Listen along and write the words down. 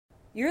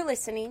You're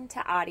listening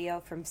to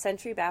audio from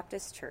Century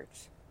Baptist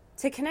Church.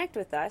 To connect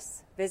with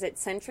us, visit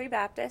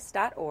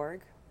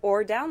centurybaptist.org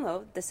or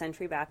download the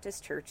Century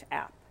Baptist Church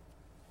app.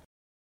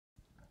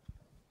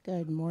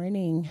 Good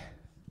morning.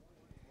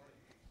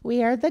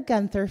 We are the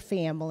Gunther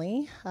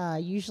family,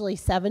 usually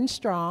 7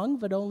 strong,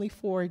 but only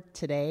 4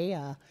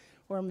 today.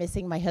 We're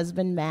missing my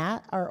husband,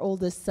 Matt, our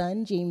oldest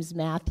son, James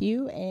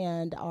Matthew,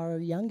 and our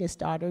youngest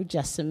daughter,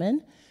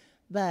 Jessamine.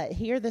 But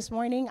here this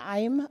morning,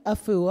 I'm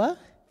Afua,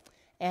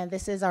 and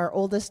this is our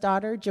oldest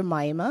daughter,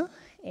 Jemima,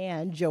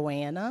 and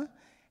Joanna,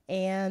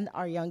 and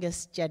our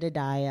youngest,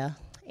 Jedediah.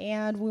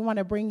 And we want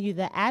to bring you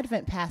the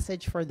Advent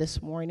passage for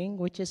this morning,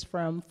 which is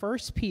from 1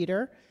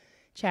 Peter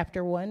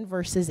chapter 1,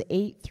 verses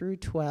 8 through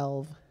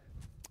 12.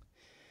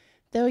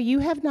 Though you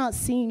have not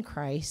seen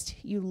Christ,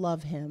 you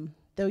love him.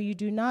 Though you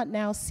do not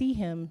now see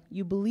him,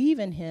 you believe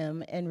in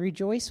him and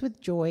rejoice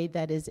with joy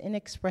that is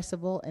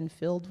inexpressible and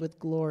filled with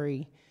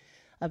glory,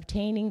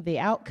 obtaining the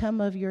outcome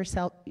of your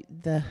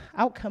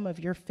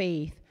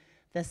faith,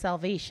 the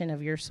salvation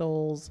of your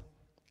souls.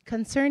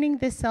 Concerning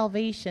this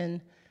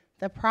salvation,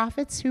 the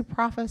prophets who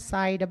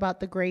prophesied about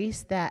the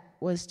grace that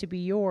was to be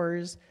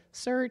yours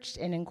searched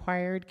and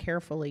inquired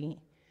carefully,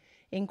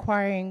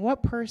 inquiring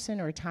what person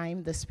or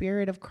time the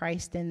Spirit of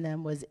Christ in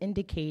them was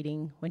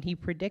indicating when he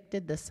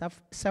predicted the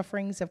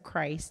sufferings of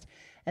Christ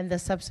and the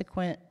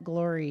subsequent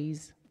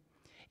glories.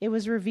 It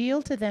was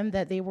revealed to them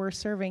that they were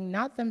serving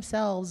not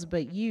themselves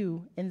but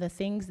you in the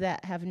things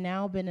that have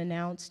now been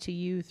announced to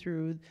you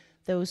through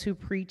those who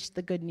preached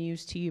the good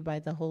news to you by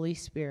the Holy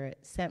Spirit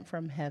sent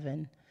from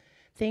heaven,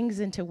 things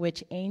into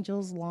which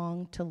angels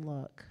long to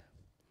look.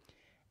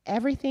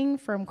 Everything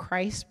from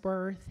Christ's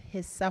birth,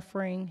 his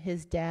suffering,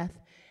 his death,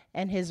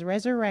 and his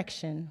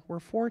resurrection were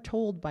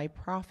foretold by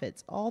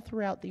prophets all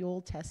throughout the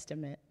Old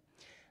Testament.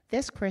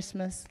 This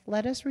Christmas,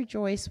 let us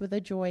rejoice with a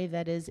joy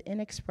that is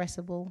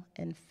inexpressible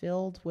and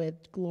filled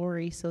with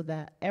glory so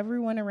that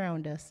everyone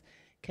around us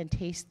can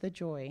taste the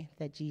joy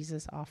that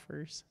Jesus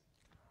offers.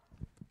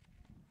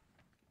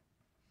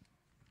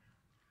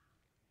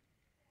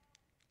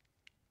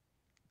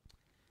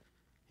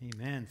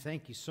 Amen.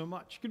 Thank you so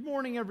much. Good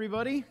morning,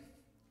 everybody.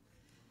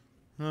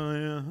 Oh,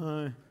 yeah,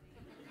 hi.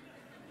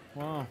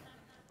 Wow.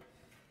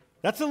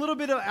 That's a little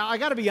bit of, I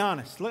got to be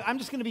honest. I'm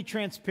just going to be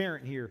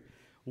transparent here.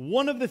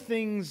 One of the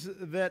things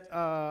that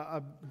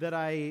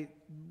I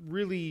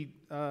really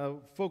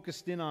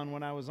focused in on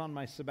when I was on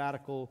my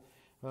sabbatical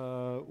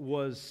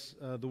was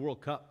the World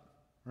Cup,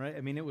 right?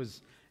 I mean,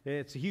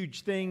 it's a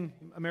huge thing.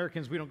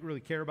 Americans, we don't really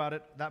care about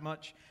it that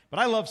much. But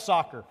I love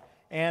soccer,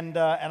 and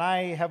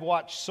I have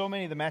watched so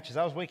many of the matches.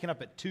 I was waking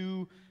up at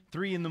 2,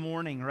 3 in the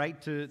morning,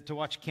 right, to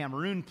watch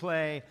Cameroon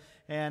play,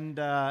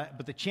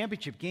 but the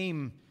championship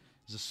game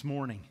is this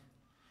morning.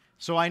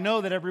 So I know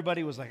that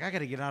everybody was like, I got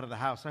to get out of the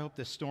house. I hope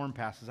this storm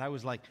passes. I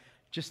was like,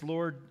 just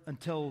Lord,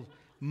 until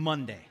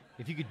Monday.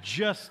 If you could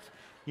just,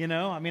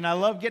 I mean, I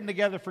love getting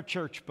together for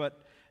church,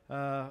 but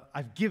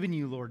I've given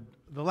you, Lord,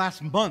 the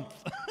last month.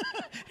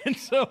 And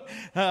so,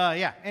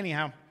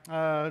 anyhow,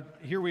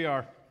 here we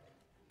are.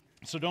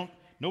 So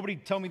nobody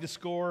tell me the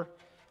score,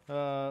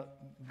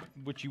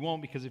 which you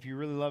won't, because if you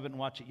really love it and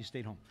watch it, you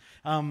stayed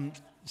home.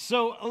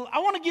 So I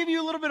want to give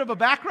you a little bit of a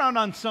background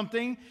on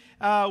something.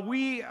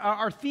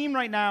 Our theme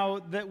right now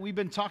that we've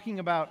been talking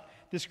about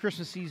this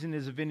Christmas season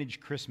is a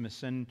vintage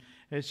Christmas. And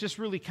it's just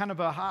really kind of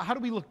how do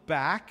we look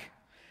back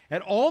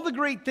at all the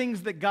great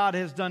things that God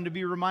has done to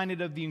be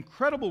reminded of the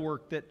incredible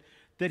work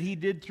that he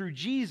did through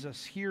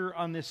Jesus here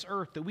on this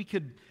earth, that we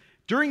could,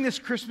 during this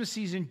Christmas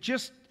season,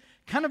 just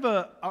kind of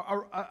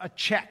a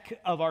check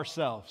of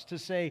ourselves to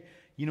say,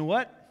 you know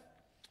what?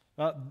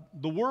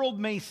 The world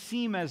may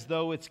seem as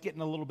though it's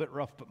getting a little bit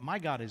rough, but my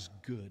God is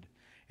good.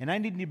 And I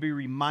need to be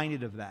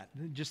reminded of that,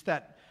 just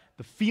that,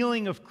 the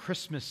feeling of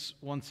Christmas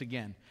once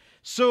again.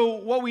 So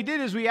what we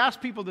did is we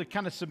asked people to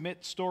kind of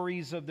submit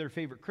stories of their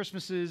favorite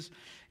Christmases,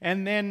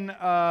 and then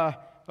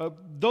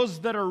those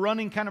that are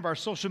running kind of our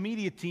social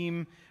media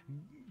team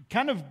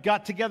kind of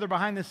got together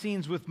behind the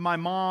scenes with my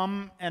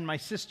mom and my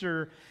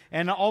sister,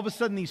 and all of a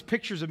sudden these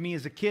pictures of me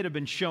as a kid have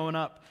been showing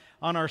up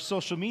on our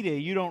social media.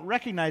 You don't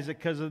recognize it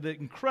because of the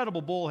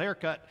incredible bowl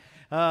haircut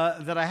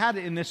that I had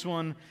in this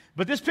one.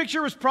 But this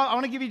picture was I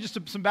want to give you just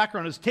some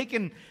background. It was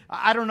taken,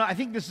 I don't know, I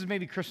think this is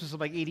maybe Christmas of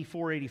like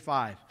 84,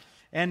 85.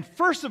 And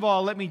first of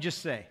all, let me just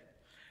say,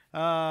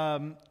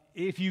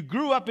 if you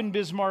grew up in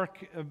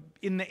Bismarck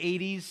in the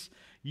 80s,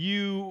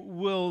 you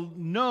will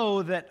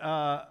know that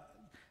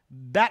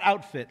that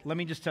outfit, let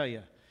me just tell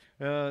you,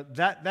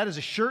 that is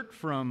a shirt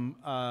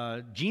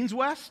from Jeans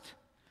West.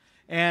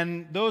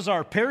 And those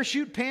are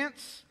parachute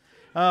pants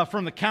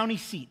from the county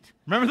seat.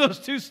 Remember those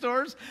 2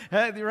 stores?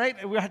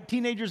 Right? We had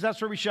teenagers, that's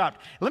where we shopped.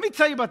 Let me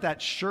tell you about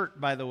that shirt,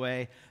 by the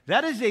way.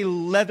 That is a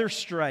leather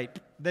stripe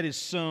that is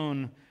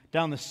sewn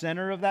down the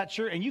center of that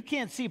shirt. And you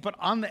can't see it, but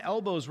on the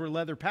elbows were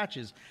leather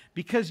patches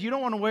because you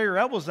don't want to wear your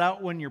elbows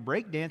out when you're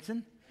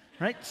breakdancing,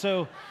 right?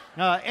 So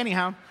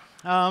anyhow,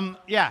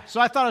 so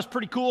I thought it was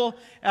pretty cool.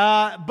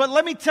 But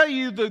let me tell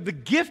you, the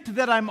gift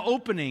that I'm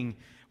opening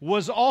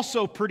was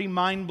also pretty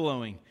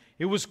mind-blowing.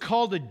 It was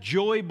called a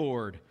joy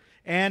board.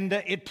 And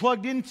it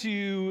plugged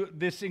into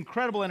this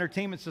incredible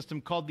entertainment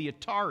system called the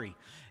Atari.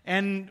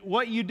 And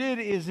what you did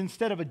is,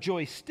 instead of a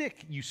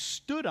joystick, you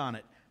stood on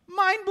it.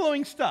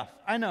 Mind-blowing stuff,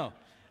 I know.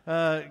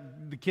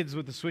 The kids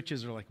with the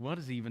Switches are like, what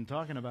is he even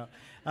talking about?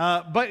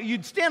 But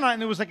you'd stand on it,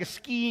 and there was like a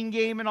skiing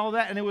game and all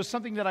that, and it was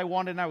something that I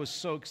wanted, and I was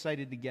so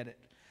excited to get it.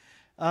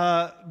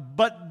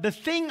 But the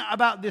thing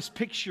about this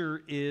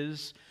picture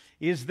is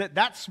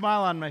that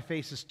smile on my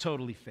face is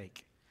totally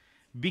fake.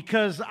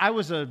 Because I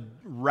was a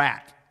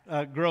rat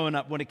growing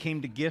up when it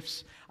came to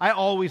gifts. I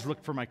always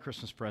looked for my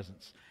Christmas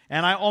presents,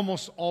 and I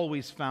almost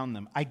always found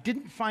them. I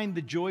didn't find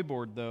the joy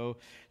board, though,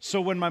 so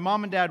when my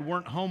mom and dad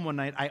weren't home one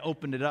night, I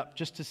opened it up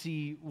just to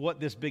see what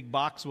this big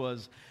box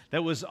was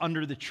that was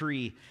under the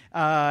tree,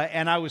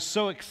 and I was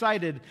so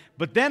excited,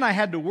 but then I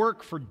had to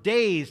work for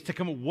days to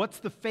come up, what's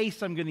the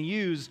face I'm going to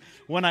use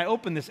when I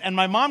open this? And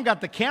my mom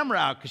got the camera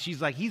out because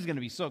she's like, he's going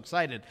to be so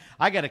excited.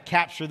 I got to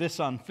capture this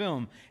on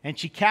film, and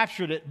she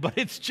captured it, but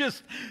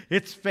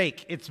it's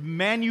fake. It's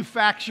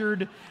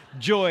manufactured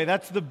joy.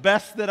 That's the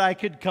best that I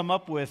could come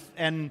up with,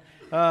 and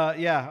I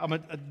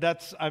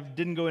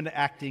didn't go into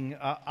acting,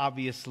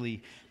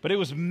 obviously, but it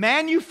was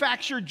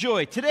manufactured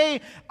joy.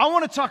 Today, I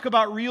want to talk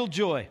about real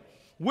joy,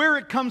 where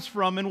it comes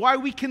from, and why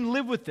we can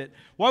live with it.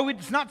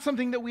 It's not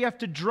something that we have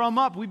to drum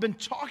up. We've been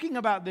talking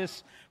about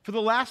this for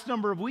the last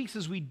number of weeks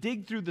as we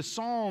dig through the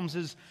Psalms,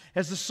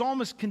 as the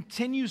psalmist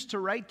continues to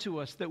write to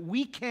us, that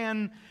we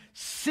can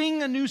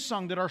sing a new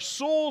song, that our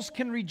souls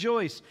can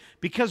rejoice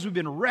because we've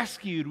been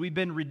rescued, we've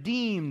been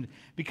redeemed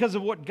because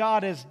of what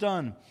God has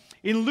done.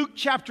 In Luke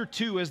chapter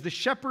 2, as the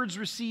shepherds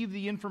receive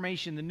the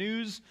information, the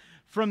news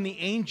from the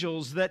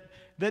angels that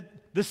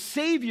the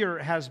Savior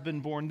has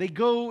been born, they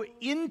go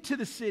into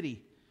the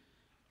city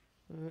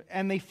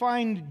and they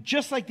find,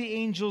 just like the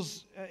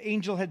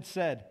angel had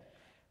said,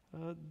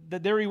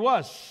 that there he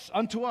was,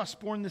 unto us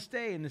born this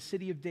day in the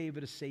city of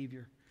David a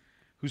Savior,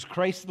 who's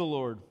Christ the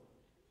Lord.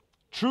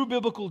 True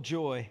biblical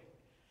joy,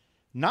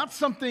 not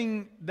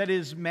something that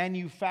is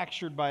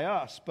manufactured by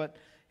us, but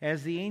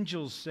as the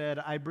angels said,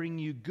 I bring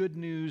you good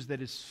news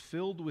that is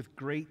filled with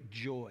great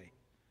joy.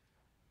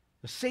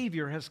 The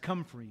Savior has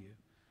come for you.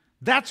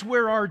 That's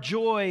where our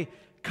joy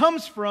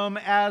comes from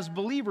as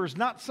believers,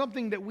 not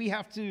something that we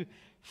have to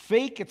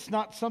fake. It's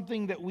not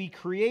something that we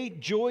create.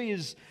 Joy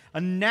is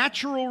a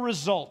natural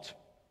result.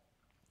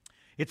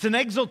 It's an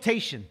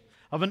exaltation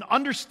of an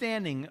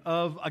understanding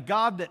of a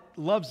God that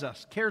loves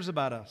us, cares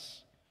about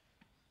us,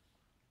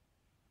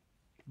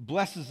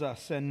 blesses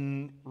us,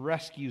 and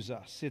rescues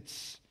us.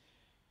 It's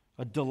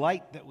a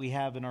delight that we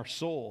have in our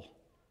soul,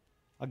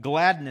 a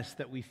gladness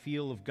that we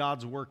feel of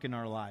God's work in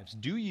our lives.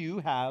 Do you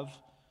have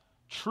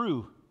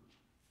true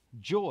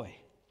joy?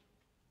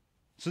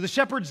 So the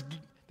shepherds,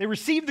 they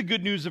receive the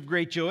good news of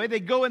great joy. They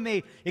go and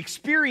they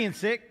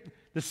experience it.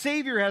 The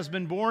Savior has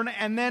been born.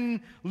 And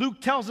then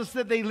Luke tells us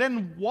that they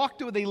then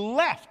walked away, they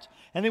left,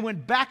 and they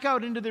went back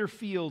out into their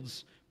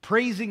fields,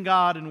 praising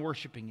God and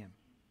worshiping Him.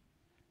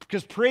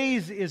 Because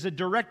praise is a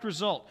direct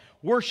result.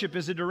 Worship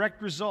is a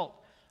direct result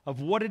of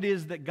what it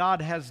is that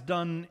God has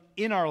done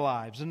in our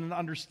lives and an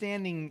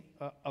understanding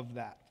of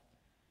that.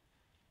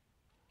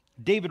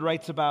 David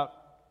writes about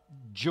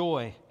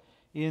joy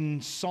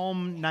in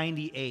Psalm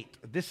 98.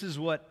 This is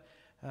what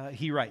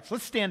he writes.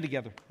 Let's stand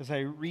together as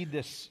I read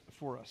this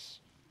for us.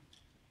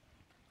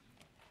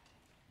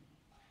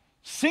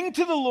 Sing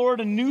to the Lord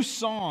a new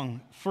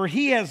song, for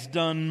He has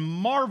done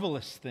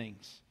marvelous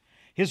things.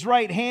 His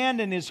right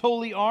hand and His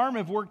holy arm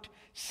have worked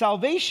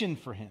salvation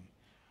for Him.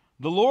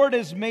 The Lord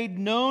has made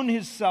known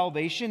His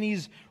salvation.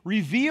 He's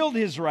revealed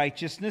His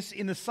righteousness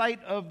in the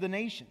sight of the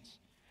nations.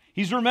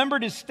 He's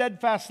remembered His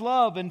steadfast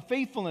love and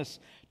faithfulness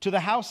to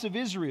the house of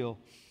Israel.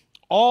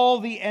 All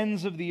the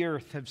ends of the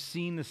earth have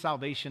seen the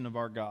salvation of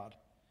our God.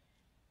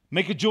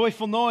 Make a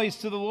joyful noise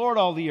to the Lord,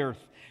 all the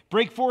earth.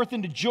 Break forth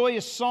into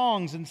joyous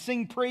songs and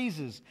sing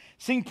praises.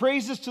 Sing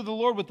praises to the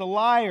Lord with the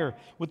lyre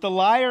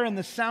and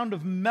the sound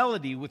of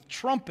melody, with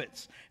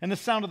trumpets and the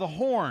sound of the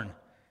horn.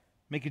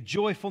 Make a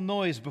joyful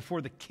noise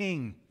before the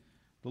King,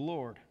 the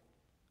Lord.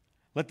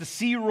 Let the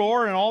sea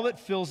roar and all that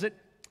fills it,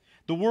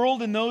 the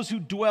world and those who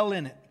dwell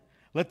in it.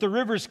 Let the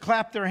rivers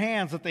clap their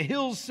hands. Let the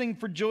hills sing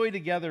for joy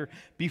together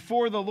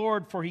before the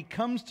Lord, for He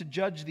comes to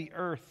judge the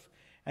earth,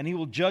 and He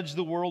will judge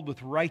the world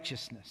with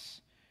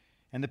righteousness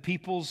and the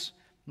peoples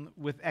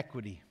with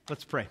equity.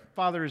 Let's pray.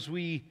 Father, as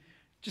we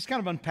just kind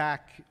of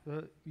unpack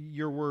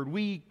your word,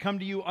 we come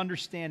to you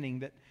understanding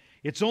that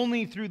it's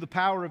only through the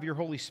power of your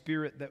Holy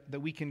Spirit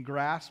that we can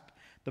grasp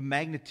the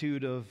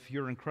magnitude of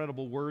your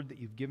incredible word that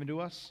you've given to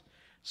us.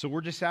 So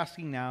we're just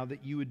asking now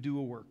that you would do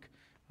a work.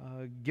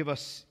 Give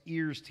us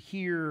ears to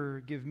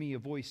hear, give me a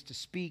voice to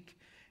speak,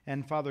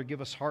 and Father, give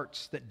us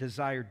hearts that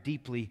desire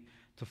deeply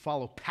to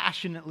follow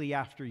passionately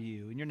after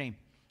you. In your name,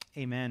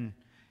 amen.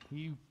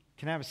 You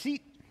can have a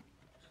seat.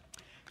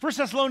 1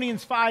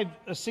 Thessalonians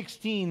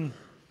 5:16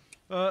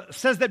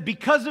 says that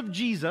because of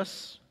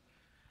Jesus,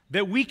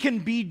 that we can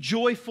be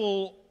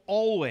joyful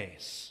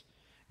always,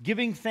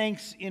 giving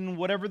thanks in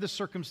whatever the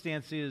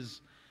circumstance is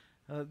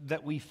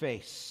that we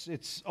face.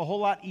 It's a whole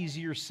lot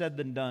easier said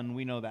than done.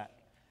 We know that.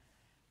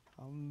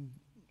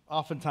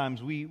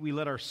 Oftentimes, we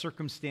let our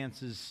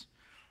circumstances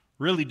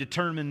really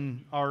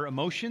determine our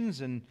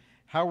emotions and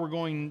how we're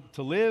going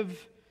to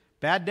live.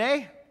 Bad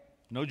day,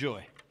 no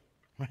joy,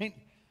 right?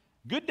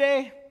 Good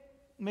day,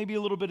 maybe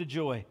a little bit of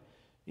joy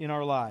in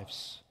our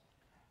lives.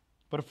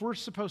 But if we're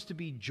supposed to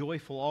be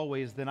joyful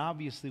always, then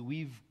obviously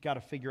we've got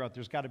to figure out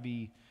there's got to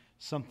be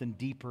something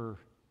deeper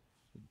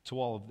to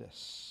all of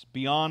this,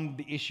 beyond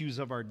the issues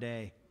of our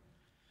day.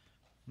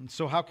 And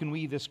so how can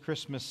we this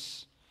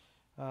Christmas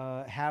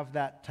have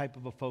that type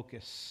of a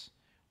focus?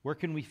 Where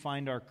can we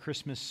find our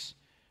Christmas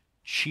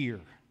cheer,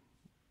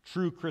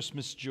 true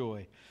Christmas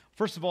joy?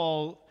 First of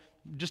all,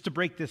 just to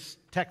break this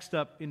text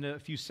up into a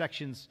few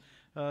sections,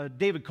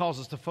 David calls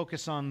us to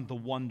focus on the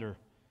wonder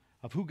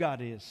of who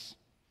God is.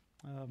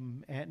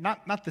 And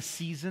not the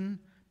season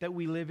that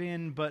we live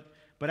in, but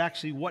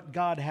actually what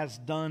God has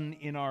done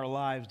in our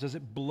lives. Does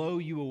it blow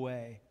you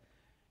away?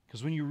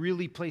 Because when you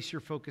really place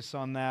your focus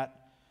on that,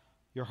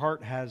 your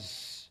heart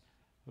has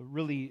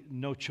really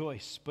no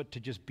choice but to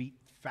just beat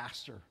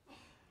faster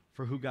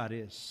for who God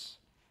is.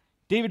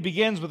 David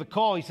begins with a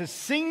call. He says,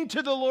 sing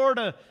to the Lord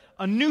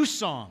a new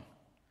song.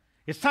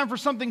 It's time for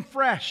something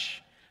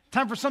fresh,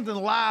 time for something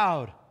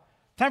loud,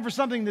 time for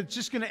something that's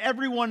just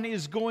everyone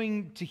is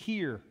going to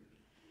hear.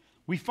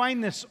 We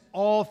find this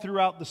all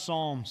throughout the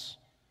Psalms.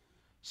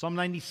 Psalm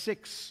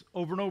 96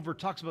 over and over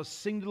talks about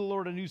sing to the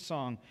Lord a new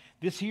song.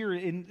 This here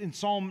in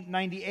Psalm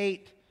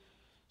 98,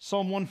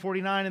 Psalm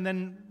 149, and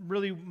then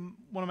really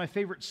one of my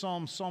favorite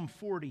Psalms, Psalm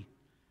 40.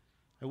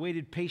 I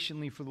waited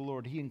patiently for the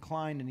Lord. He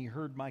inclined and He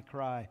heard my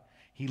cry.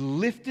 He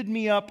lifted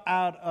me up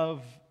out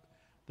of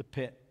the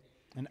pit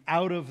and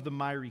out of the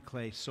miry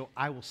clay. So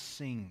I will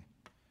sing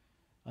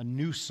a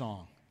new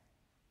song.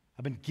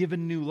 I've been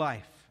given new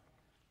life.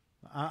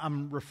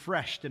 I'm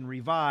refreshed and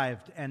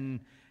revived, and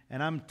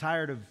I'm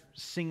tired of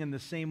singing the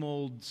same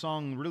old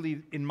song,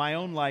 really, in my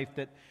own life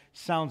that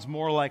sounds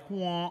more like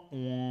wah,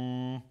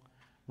 wah,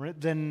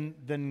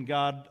 than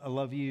God, I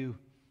love you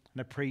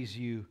and I praise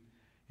you.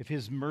 If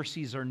His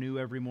mercies are new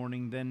every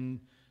morning, then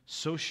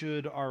so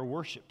should our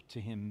worship to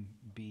Him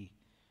be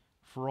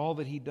for all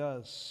that He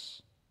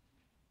does.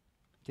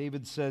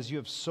 David says, you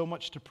have so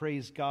much to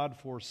praise God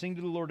for. Sing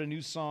to the Lord a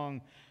new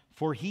song,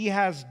 for He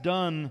has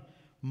done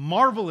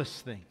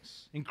marvelous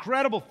things,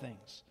 incredible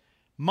things,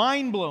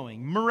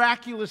 mind-blowing,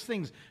 miraculous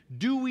things.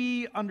 Do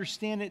we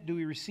understand it? Do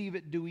we receive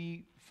it? Do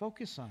we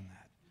focus on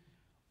that?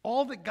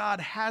 All that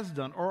God has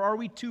done, or are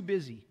we too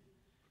busy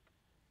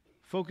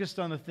focused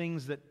on the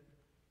things that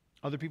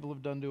other people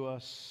have done to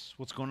us,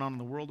 what's going on in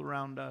the world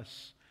around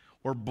us,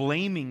 or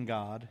blaming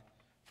God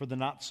for the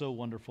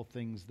not-so-wonderful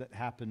things that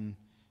happen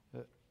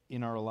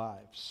in our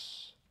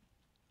lives?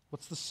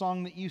 What's the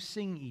song that you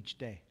sing each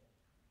day?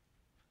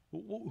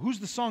 Who's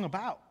the song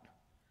about?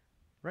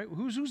 Right?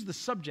 Who's the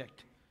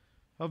subject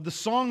of the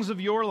songs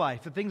of your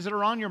life, the things that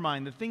are on your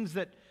mind, the things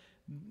that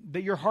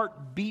your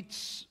heart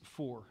beats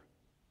for?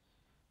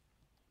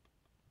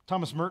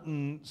 Thomas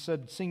Merton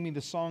said, sing me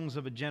the songs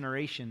of a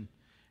generation,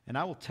 and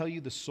I will tell you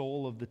the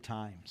soul of the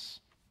times.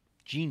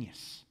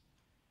 Genius.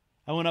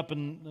 I went up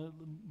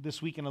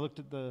this week and I looked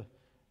at the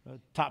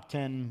top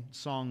 10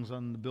 songs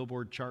on the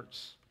Billboard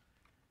charts.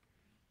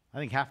 I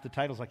think half the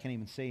titles I can't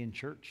even say in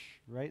church,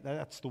 right?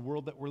 That's the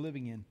world that we're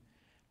living in.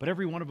 But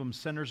every one of them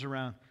centers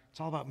around, it's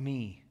all about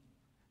me,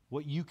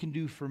 what you can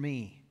do for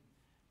me,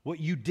 what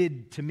you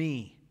did to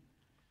me.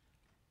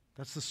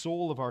 That's the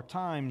soul of our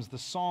times, the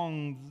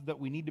song that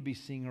we need to be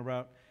singing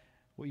about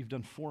what you've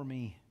done for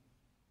me,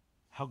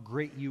 how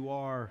great you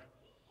are,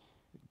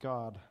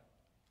 God.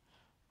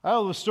 I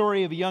know the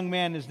story of a young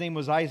man. His name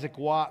was Isaac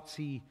Watts.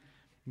 He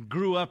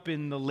grew up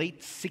in the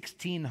late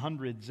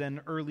 1600s and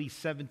early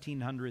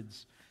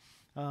 1700s.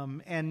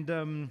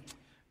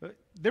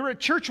 They were at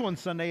church one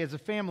Sunday as a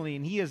family,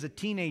 and he, as a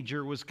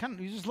teenager, was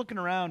just looking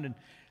around and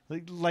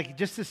like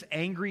just this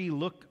angry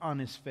look on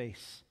his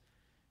face.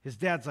 His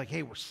dad's like,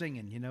 "Hey, we're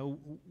singing,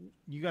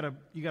 you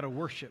gotta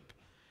worship,"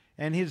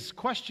 and his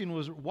question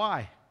was,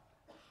 "Why?"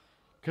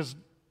 Because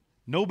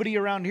nobody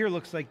around here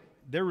looks like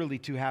they're really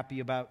too happy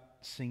about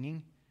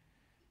singing.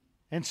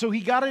 And so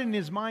he got it in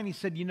his mind. He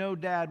said,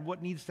 Dad,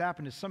 what needs to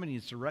happen is somebody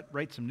needs to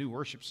write some new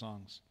worship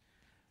songs.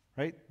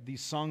 Right?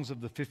 These songs of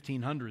the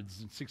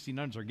 1500s and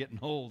 1600s are getting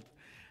old.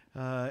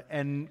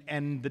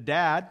 And the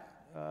dad,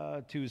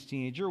 to his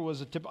teenager,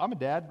 was I'm a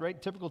dad,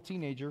 right? Typical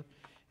teenager,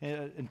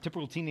 and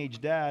typical teenage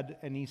dad.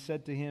 And he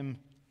said to him,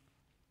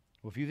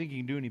 well, if you think you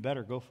can do any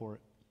better, go for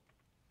it.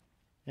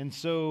 And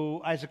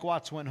so Isaac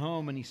Watts went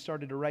home and he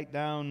started to write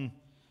down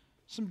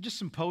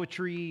some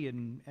poetry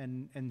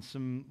and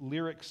some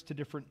lyrics to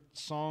different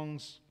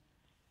songs.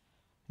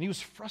 And he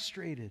was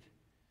frustrated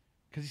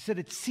because he said,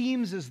 it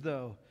seems as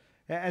though,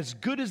 as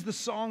good as the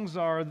songs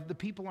are, the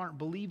people aren't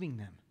believing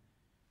them.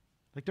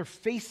 Like their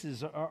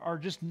faces are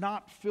just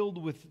not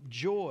filled with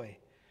joy.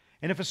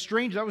 And if a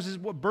stranger, that was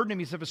what burdened him.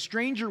 He said, if a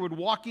stranger would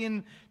walk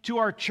in to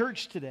our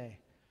church today,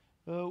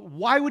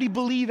 why would he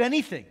believe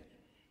anything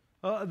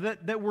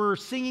that we're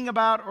singing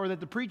about or that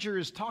the preacher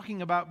is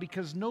talking about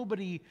because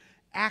nobody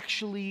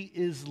actually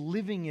is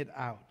living it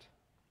out.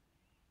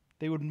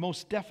 They would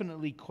most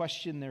definitely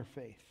question their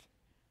faith.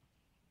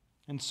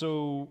 And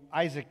so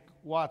Isaac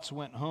Watts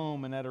went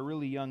home, and at a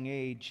really young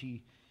age,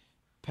 he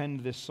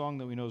penned this song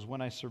that we know is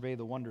When I Survey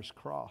the Wondrous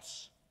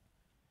Cross.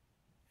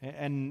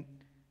 And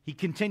he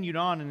continued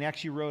on and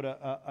actually wrote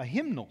a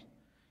hymnal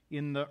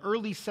in the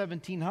early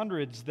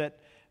 1700s that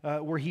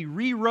where he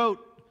rewrote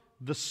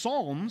the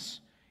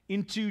Psalms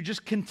into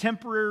just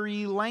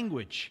contemporary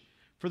language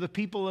for the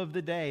people of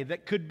the day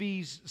that could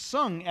be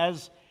sung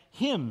as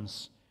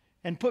hymns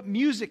and put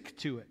music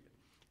to it.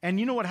 And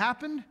you know what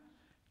happened?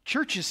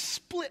 Churches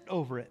split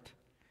over it.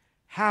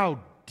 How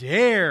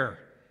dare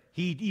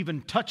he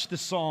even touch the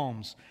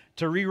Psalms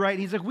to rewrite?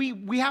 He's like,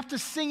 we have to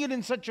sing it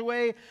in such a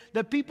way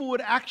that people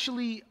would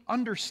actually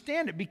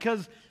understand it,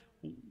 because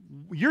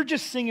you're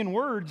just singing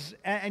words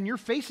and your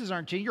faces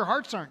aren't changing, your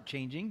hearts aren't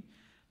changing.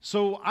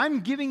 So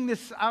I'm giving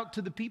this out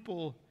to the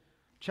people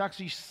to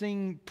actually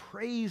sing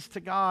praise to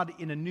God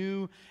in a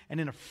new and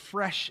in a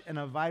fresh and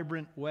a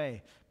vibrant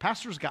way.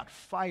 Pastors got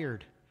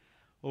fired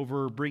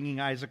over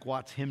bringing Isaac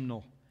Watts'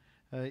 hymnal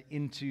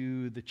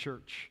into the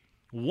church.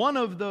 One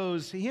of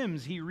those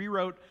hymns, he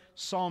rewrote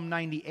Psalm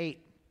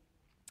 98,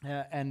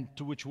 and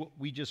to which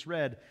we just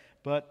read,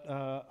 but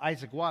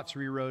Isaac Watts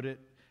rewrote it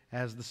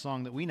as the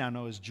song that we now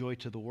know as Joy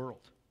to the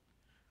World,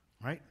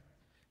 right?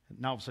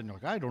 Now all of a sudden you're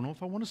like, I don't know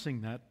if I want to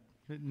sing that,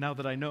 now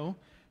that I know,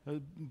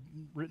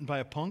 written by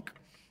a punk.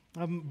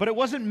 But it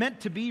wasn't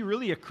meant to be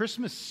really a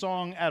Christmas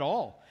song at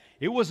all.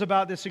 It was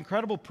about this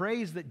incredible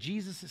praise that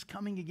Jesus is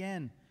coming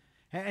again,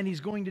 and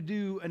he's going to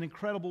do an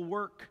incredible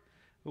work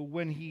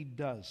when he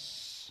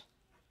does.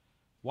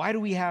 Why do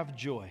we have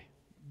joy?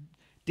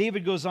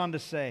 David goes on to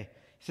say,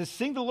 he says,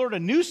 sing the Lord a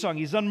new song.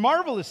 He's done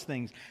marvelous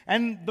things.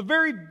 And the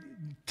very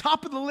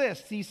top of the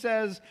list, he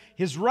says,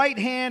 his right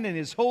hand and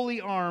his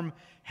holy arm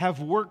have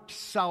worked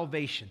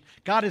salvation.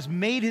 God has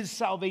made his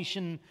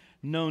salvation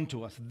known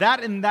to us.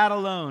 That and that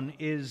alone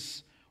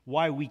is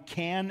why we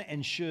can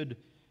and should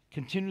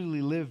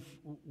continually live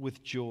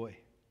with joy.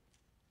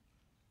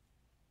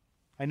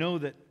 I know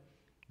that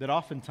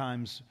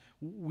oftentimes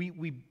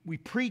we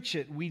preach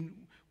it. We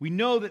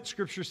know that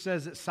Scripture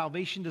says that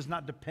salvation does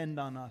not depend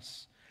on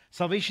us.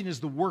 Salvation is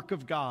the work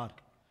of God.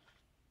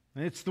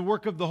 And it's the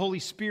work of the Holy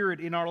Spirit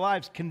in our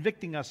lives,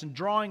 convicting us and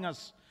drawing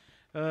us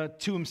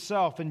to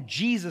himself. And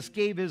Jesus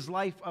gave his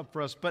life up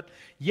for us. But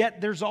yet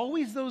there's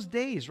always those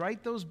days,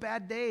 right? Those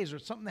bad days, or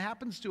something that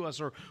happens to us,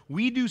 or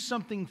we do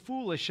something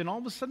foolish, and all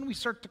of a sudden we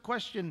start to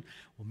question,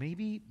 well,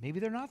 maybe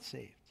they're not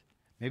saved.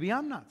 Maybe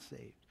I'm not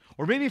saved.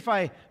 Or maybe if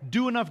I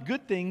do enough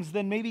good things,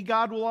 then maybe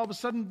God will all of a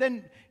sudden,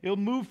 then it'll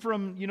move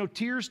from,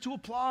 tears to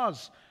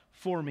applause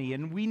for me.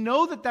 And we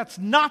know that that's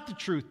not the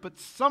truth, but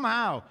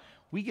somehow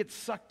we get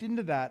sucked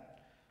into that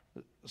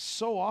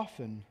so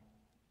often.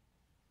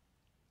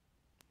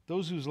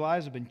 Those whose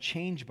lives have been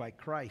changed by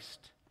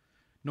Christ,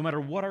 no matter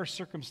what our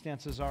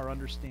circumstances are,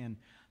 understand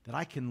that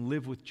I can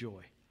live with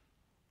joy.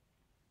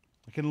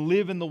 I can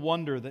live in the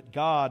wonder that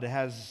God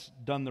has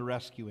done the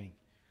rescuing,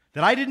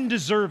 that I didn't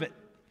deserve it.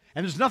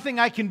 And there's nothing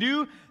I can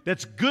do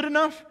that's good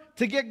enough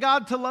to get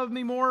God to love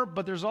me more,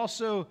 but there's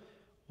also,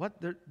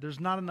 there's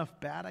not enough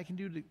bad I can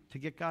do to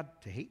get God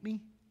to hate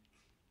me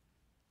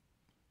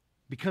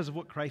because of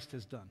what Christ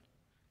has done.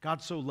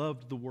 God so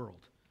loved the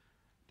world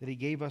that he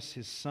gave us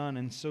his Son.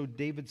 And so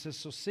David says,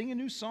 so sing a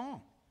new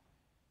song,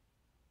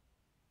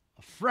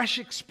 a fresh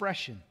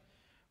expression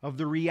of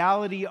the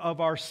reality of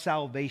our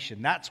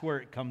salvation. That's where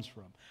it comes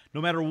from.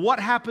 No matter what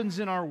happens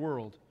in our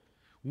world,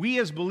 we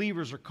as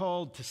believers are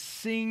called to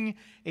sing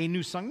a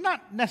new song.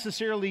 Not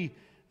necessarily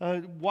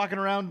walking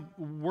around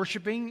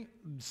worshiping,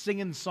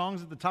 singing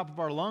songs at the top of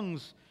our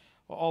lungs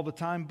all the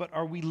time, but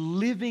are we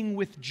living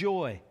with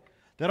joy?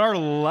 That our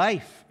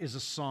life is a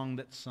song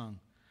that's sung.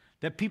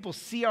 That people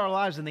see our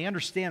lives and they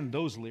understand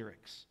those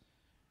lyrics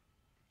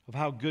of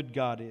how good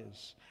God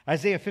is.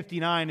 Isaiah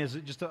 59 is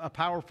just a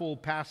powerful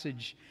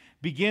passage.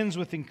 Begins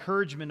with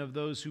encouragement of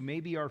those who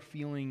maybe are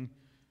feeling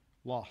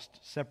lost,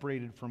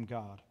 separated from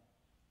God.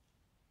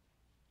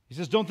 He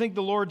says, don't think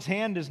the Lord's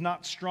hand is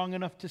not strong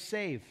enough to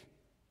save,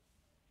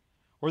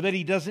 or that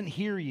he doesn't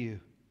hear you.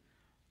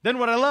 Then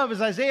what I love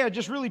is Isaiah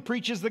just really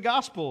preaches the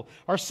gospel.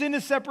 Our sin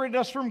has separated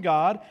us from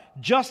God.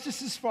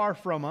 Justice is far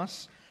from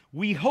us.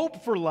 We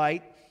hope for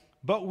light,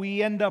 but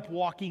we end up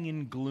walking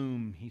in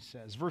gloom, he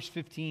says. Verse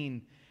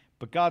 15,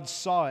 but God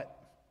saw it,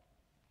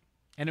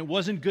 and it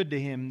wasn't good to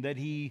him that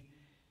he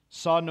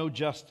saw no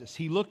justice.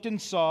 He looked and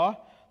saw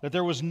that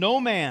there was no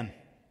man,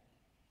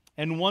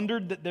 and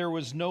wondered that there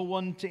was no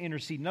one to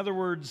intercede. In other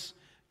words,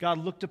 God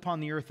looked upon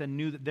the earth and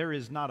knew that there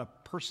is not a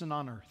person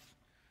on earth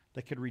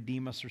that could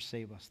redeem us or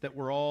save us, that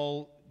we're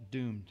all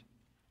doomed.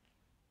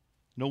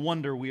 No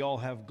wonder we all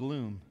have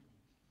gloom.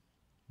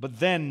 But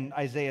then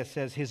Isaiah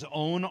says his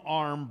own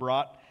arm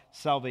brought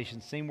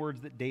salvation. Same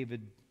words that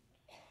David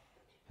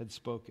had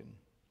spoken.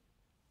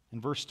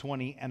 In verse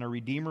 20, and a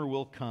Redeemer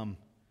will come.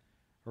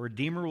 A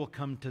Redeemer will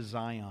come to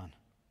Zion.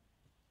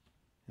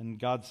 And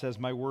God says,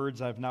 my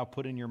words I've now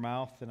put in your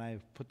mouth, and I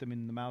have put them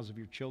in the mouths of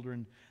your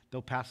children.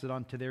 They'll pass it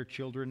on to their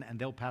children, and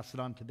they'll pass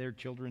it on to their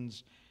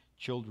children's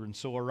children.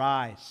 So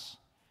arise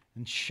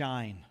and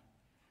shine,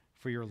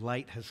 for your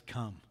light has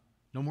come.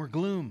 No more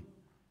gloom.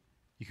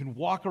 You can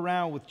walk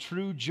around with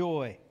true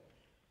joy,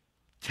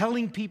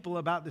 telling people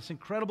about this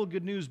incredible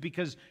good news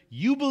because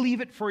you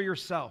believe it for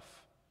yourself.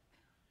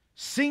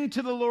 Sing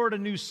to the Lord a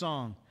new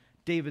song,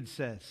 David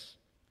says.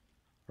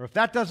 Or if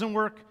that doesn't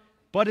work,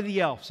 Buddy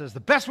the Elf says the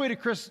best way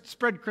to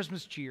spread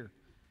Christmas cheer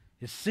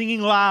is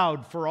singing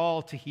loud for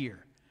all to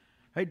hear.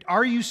 Right?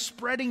 Are you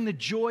spreading the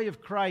joy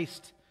of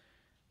Christ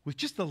with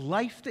just the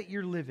life that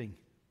you're living?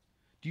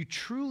 Do you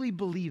truly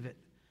believe it?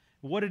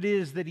 What it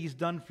is that He's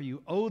done for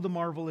you? Oh, the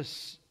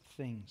marvelous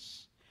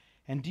things.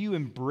 And do you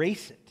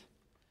embrace it?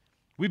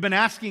 We've been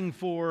asking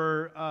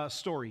for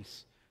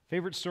stories,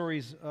 favorite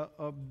stories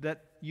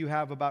that you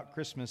have about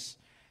Christmas.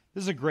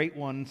 This is a great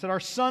one. It said, our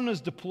son was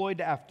deployed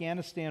to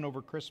Afghanistan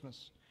over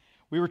Christmas.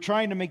 We were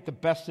trying to make the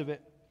best of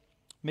it,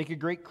 make a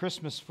great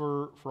Christmas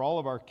for all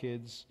of our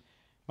kids.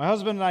 My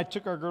husband and I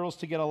took our girls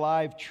to get a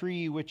live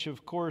tree, which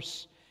of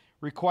course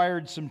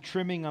required some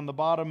trimming on the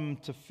bottom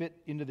to fit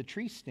into the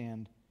tree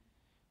stand.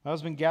 My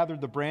husband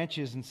gathered the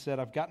branches and said,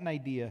 I've got an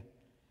idea.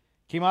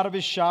 Came out of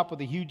his shop with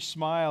a huge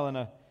smile and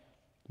a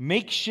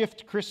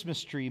makeshift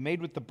Christmas tree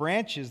made with the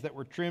branches that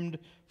were trimmed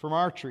from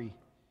our tree.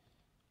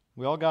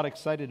 We all got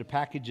excited to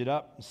package it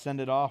up and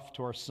send it off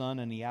to our son,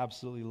 and he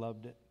absolutely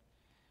loved it.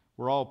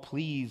 We're all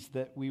pleased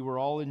that we were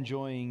all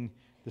enjoying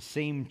the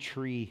same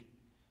tree.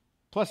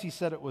 Plus, he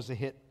said it was a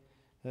hit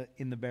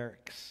in the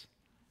barracks.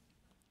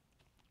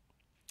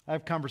 I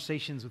have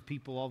conversations with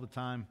people all the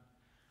time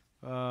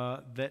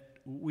that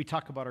we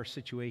talk about our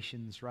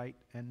situations, right?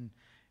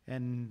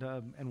 And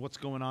what's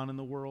going on in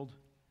the world.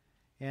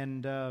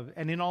 And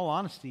in all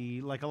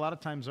honesty, like a lot of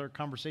times our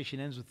conversation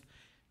ends with,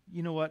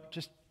 you know what,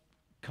 just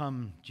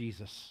come,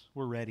 Jesus,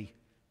 we're ready.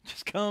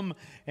 Just come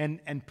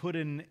and put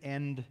an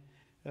end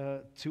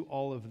to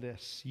all of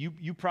this.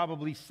 You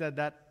probably said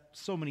that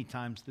so many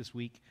times this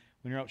week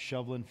when you're out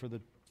shoveling for the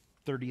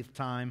 30th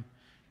time,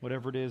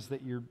 whatever it is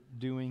that you're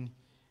doing.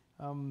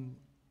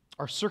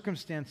 Our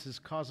circumstances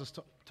cause us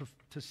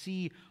to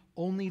see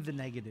only the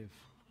negative.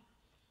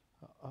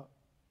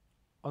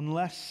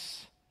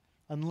 Unless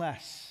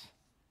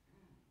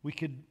we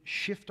could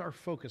shift our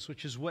focus,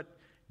 which is what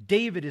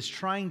David is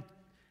trying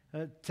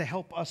to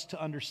help us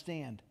to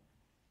understand.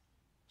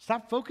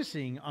 Stop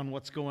focusing on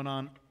what's going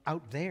on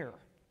out there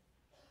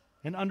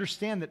and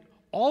understand that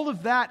all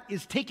of that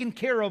is taken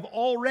care of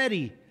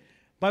already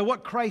by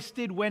what Christ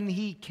did when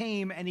He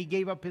came and He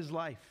gave up His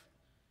life.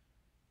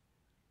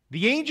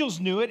 The angels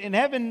knew it in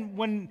heaven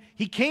when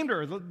He came to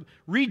earth.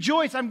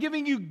 Rejoice, I'm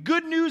giving you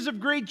good news of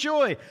great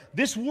joy.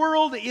 This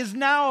world is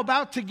now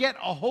about to get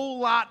a whole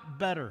lot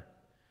better.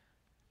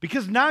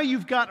 Because now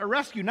you've got a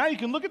rescue. Now you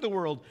can look at the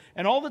world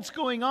and all that's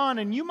going on,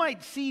 and you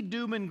might see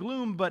doom and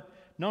gloom, but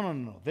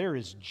no. There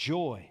is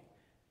joy.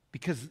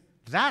 Because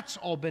that's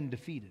all been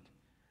defeated.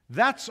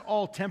 That's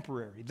all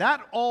temporary.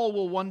 That all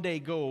will one day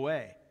go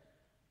away.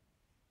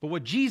 But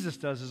what Jesus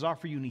does is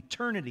offer you an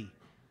eternity.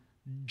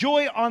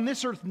 Joy on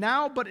this earth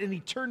now, but an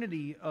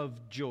eternity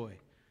of joy.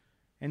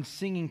 And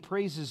singing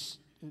praises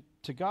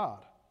to God.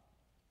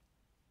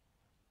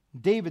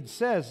 David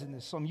says in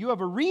this psalm, you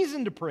have a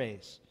reason to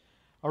praise.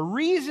 A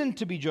reason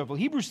to be joyful.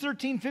 Hebrews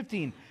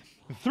 13:15.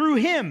 Through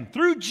Him,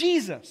 through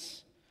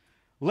Jesus,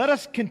 let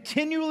us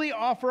continually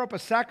offer up a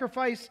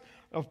sacrifice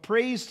of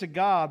praise to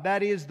God.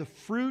 That is the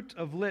fruit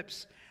of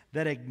lips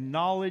that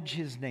acknowledge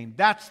His name.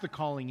 That's the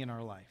calling in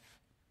our life.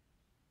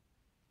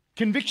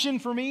 Conviction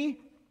for me,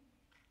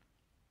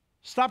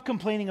 stop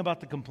complaining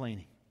about the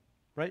complaining.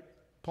 Right,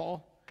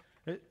 Paul?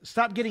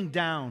 Stop getting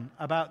down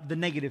about the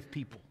negative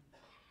people.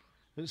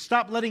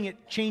 Stop letting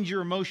it change your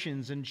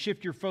emotions and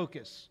shift your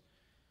focus.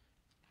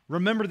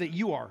 Remember that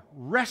you are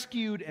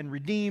rescued and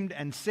redeemed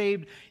and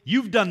saved.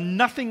 You've done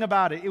nothing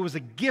about it. It was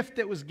a gift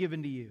that was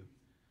given to you.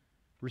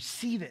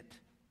 Receive it.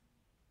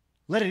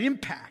 Let it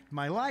impact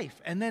my life.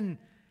 And then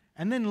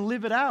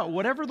live it out.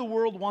 Whatever the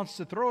world wants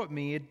to throw at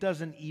me, it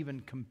doesn't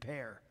even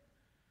compare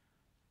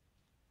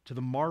to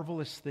the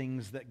marvelous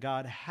things that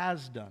God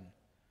has done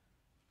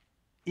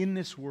in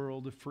this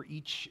world for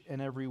each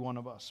and every one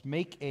of us.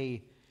 Make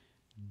a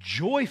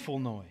joyful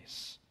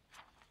noise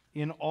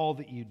in all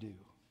that you do.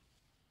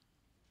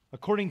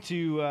 According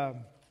to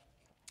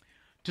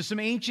some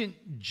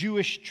ancient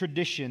Jewish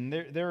tradition,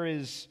 there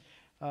is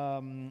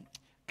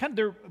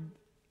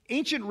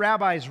ancient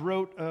rabbis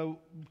wrote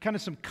kind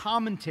of some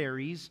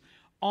commentaries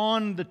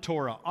on the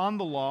Torah, on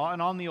the law,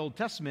 and on the Old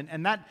Testament,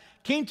 and that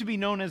came to be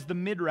known as the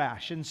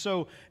Midrash. And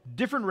so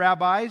different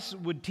rabbis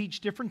would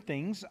teach different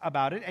things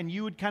about it, and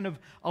you would kind of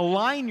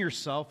align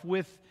yourself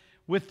with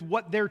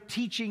what their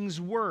teachings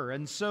were.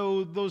 And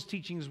so those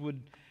teachings would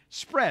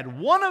spread.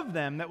 One of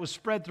them that was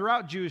spread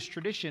throughout Jewish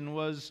tradition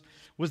was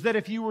that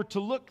if you were to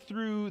look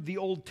through the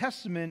Old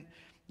Testament,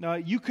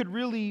 you could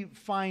really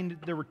find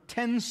there were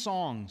 10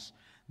 songs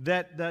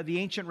that the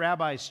ancient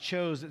rabbis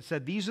chose that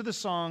said these are the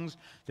songs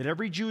that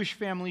every Jewish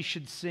family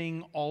should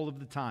sing all of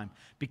the time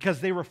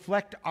because they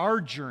reflect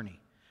our journey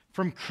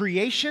from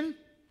creation,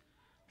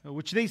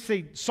 which they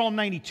say Psalm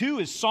 92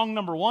 is song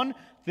number 1.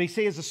 They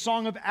say is a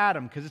song of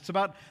Adam because it's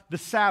about the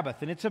Sabbath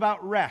and it's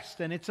about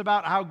rest and it's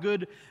about how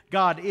good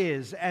God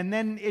is. And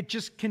then it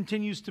just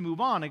continues to move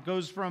on. It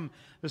goes from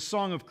the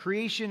song of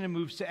creation and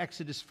moves to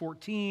Exodus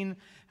 14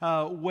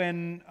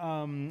 when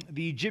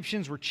the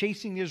Egyptians were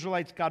chasing the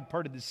Israelites, God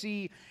parted the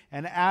sea.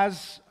 And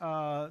as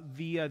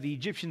the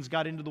Egyptians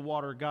got into the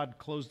water, God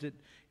closed it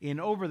in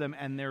over them.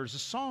 And there's a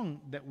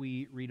song that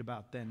we read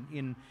about then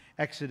in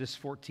Exodus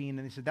 14.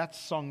 And they said that's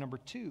song number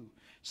 2.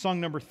 Song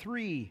number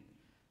 3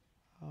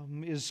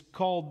 is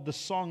called the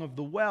Song of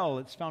the Well.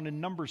 It's found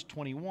in Numbers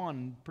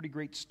 21. Pretty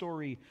great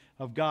story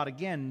of God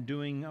again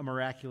doing a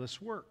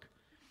miraculous work.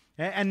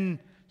 And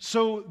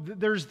so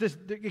there's this,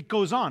 it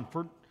goes on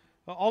for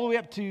all the way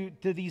up to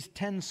these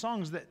 10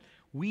 songs that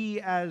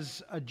we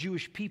as a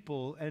Jewish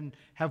people and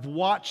have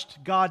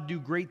watched God do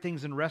great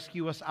things and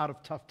rescue us out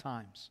of tough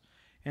times.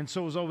 And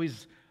so it was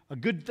always a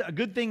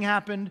good thing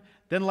happened,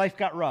 then life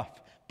got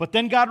rough. But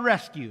then God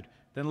rescued,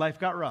 then life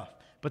got rough.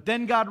 But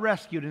then God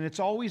rescued, and it's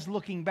always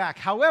looking back.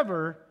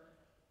 However,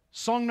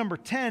 song number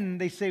 10,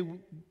 they say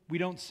we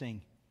don't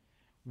sing.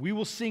 We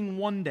will sing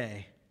one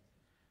day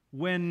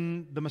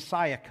when the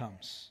Messiah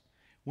comes.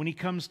 When he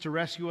comes to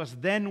rescue us,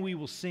 then we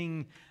will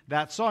sing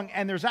that song.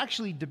 And there's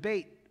actually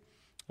debate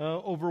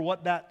over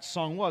what that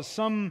song was.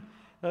 Some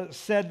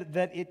said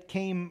that it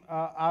came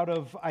out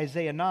of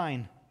Isaiah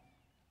 9.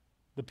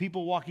 The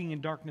people walking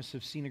in darkness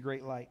have seen a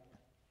great light.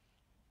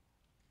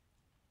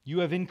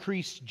 You have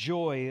increased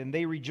joy, and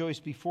they rejoice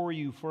before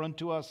you. For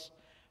unto us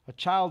a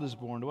child is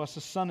born, to us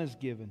a son is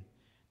given.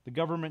 The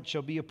government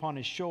shall be upon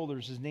his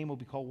shoulders. His name will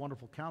be called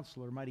Wonderful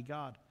Counselor, Mighty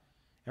God,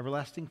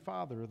 Everlasting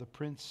Father, the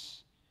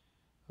Prince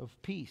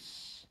of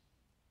Peace.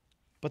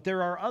 But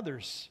there are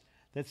others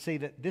that say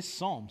that this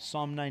psalm,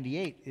 Psalm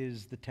 98,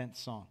 is the 10th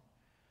song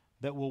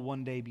that will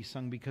one day be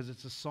sung because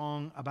it's a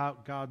song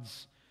about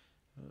God's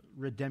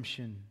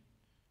redemption,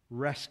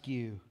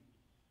 rescue,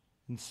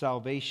 and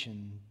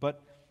salvation.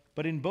 But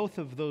in both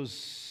of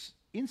those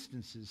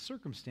instances,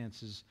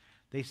 circumstances,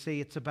 they say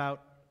it's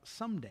about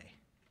someday.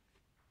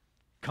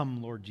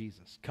 Come, Lord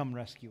Jesus, come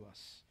rescue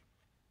us.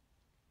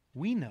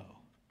 We know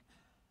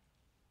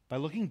by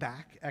looking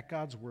back at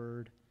God's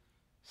word,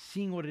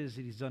 seeing what it is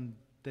that he's done,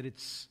 that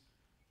it's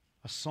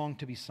a song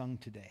to be sung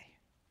today.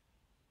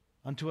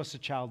 Unto us a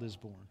child is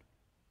born.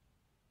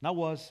 Not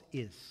was,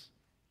 is.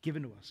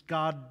 Given to us.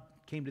 God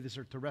came to this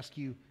earth to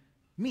rescue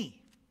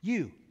me,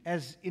 you,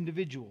 as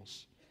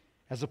individuals.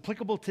 As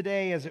applicable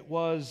today as it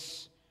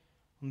was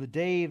on the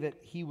day that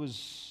he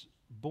was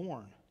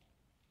born.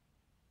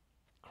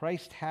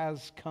 Christ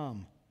has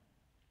come.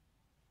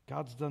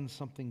 God's done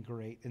something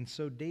great. And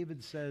so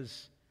David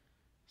says,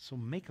 so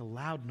make a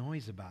loud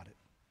noise about it.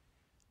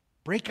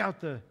 Break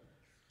out the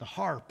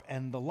harp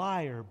and the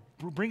lyre.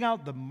 Bring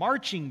out the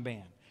marching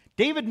band.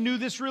 David knew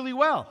this really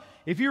well.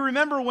 If you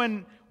remember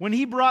when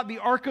he brought the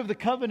Ark of the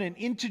Covenant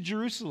into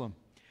Jerusalem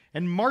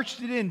and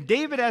marched it in,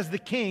 David as the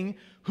king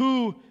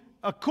who,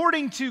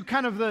 according to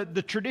kind of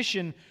the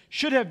tradition,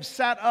 should have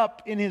sat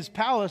up in his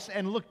palace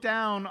and looked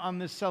down on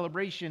this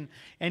celebration.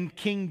 And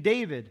King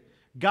David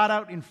got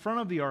out in front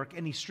of the ark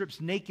and he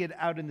strips naked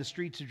out in the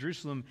streets of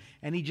Jerusalem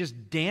and he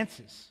just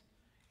dances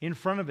in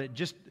front of it.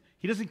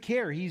 He doesn't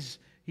care. He's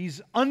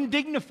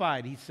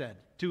undignified, he said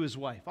to his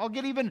wife. I'll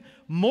get even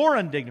more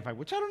undignified,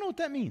 which I don't know what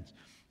that means.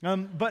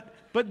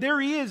 But there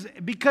he is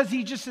because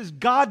he just says,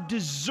 God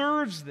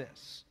deserves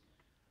this.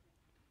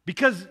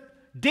 Because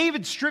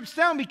David strips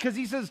down because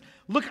he says,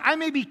 look, I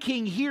may be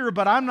king here,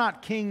 but I'm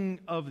not king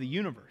of the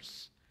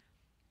universe.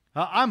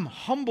 I'm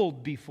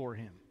humbled before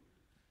him.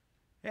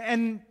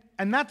 And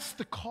that's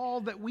the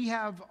call that we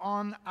have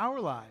on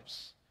our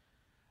lives.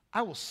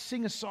 I will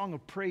sing a song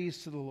of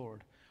praise to the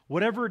Lord.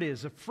 Whatever it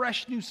is, a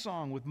fresh new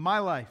song with my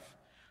life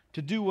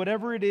to do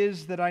whatever it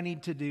is that I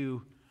need to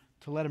do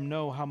to let him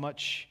know how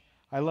much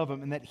I love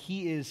him and that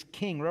he is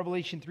king.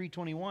 Revelation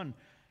 3:21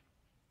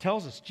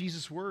 tells us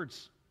Jesus'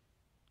 words.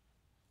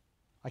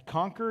 I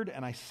conquered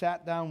and I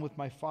sat down with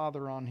my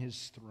Father on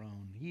his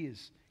throne. He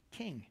is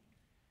king,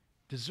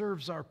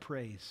 deserves our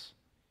praise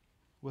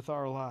with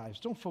our lives.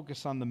 Don't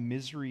focus on the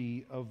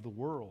misery of the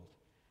world,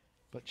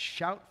 but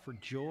shout for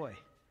joy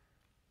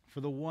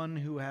for the one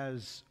who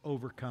has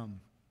overcome.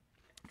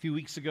 A few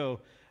weeks ago,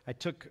 I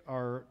took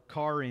our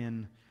car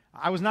in.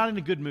 I was not in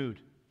a good mood.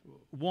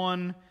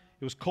 One,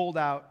 it was cold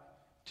out.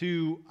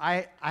 Two,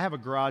 I have a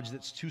garage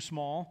that's too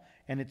small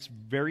and it's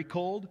very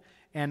cold.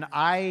 And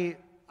I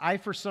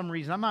for some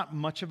reason, I'm not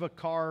much of a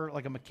car,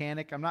 like a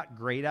mechanic. I'm not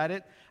great at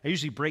it. I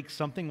usually break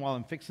something while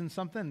I'm fixing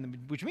something,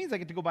 which means I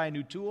get to go buy a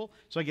new tool,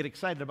 so I get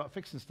excited about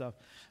fixing stuff.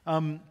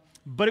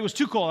 But it was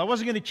too cold. I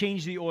wasn't going to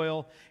change the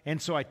oil,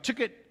 and so I took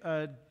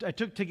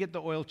to get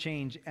the oil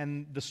change,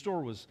 and the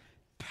store was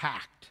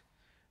packed.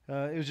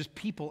 It was just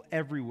people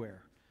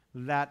everywhere.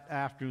 that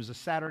afternoon. It was a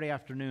Saturday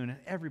afternoon, and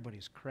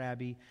everybody's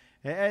crabby.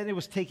 And it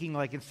was taking,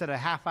 like, instead of a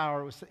half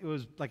hour, it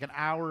was like an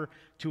hour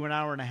to an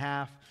hour and a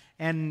half.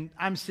 And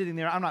I'm sitting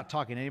there. I'm not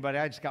talking to anybody.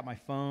 I just got my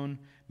phone.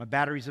 My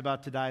battery's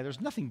about to die.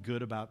 There's nothing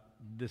good about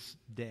this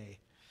day.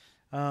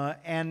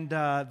 And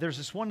there's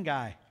this one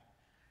guy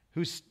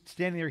who's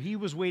standing there. He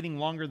was waiting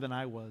longer than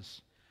I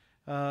was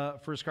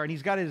for his car. And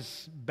he's got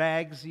his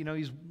bags. You know,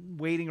 he's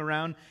waiting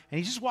around. And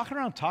he's just walking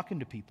around talking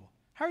to people.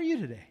 How are you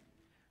today?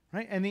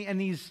 Right? And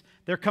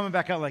they're coming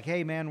back out like,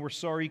 hey, man, we're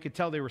sorry. You could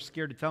tell they were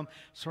scared to tell him,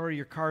 sorry,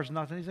 your car's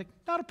not. And he's like,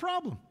 not a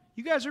problem.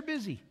 You guys are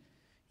busy.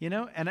 You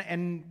know?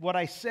 And what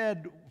I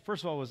said,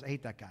 first of all, was, I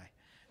hate that guy.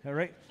 All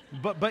right?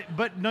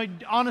 But no,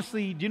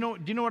 honestly, do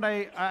you know what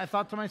I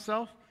thought to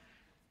myself?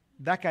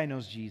 That guy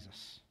knows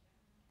Jesus.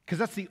 Because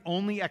that's the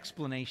only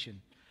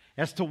explanation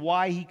as to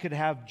why he could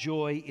have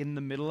joy in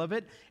the middle of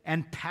it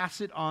and pass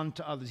it on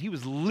to others. He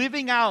was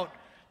living out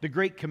the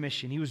Great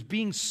Commission. He was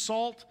being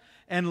salt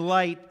and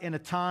light in a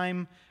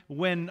time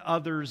when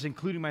others,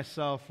 including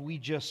myself, we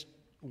just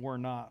were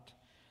not.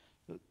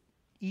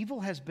 Evil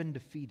has been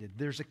defeated.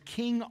 There's a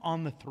king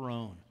on the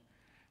throne.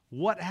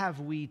 What have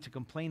we to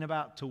complain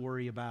about, to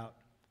worry about,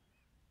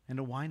 and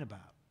to whine about?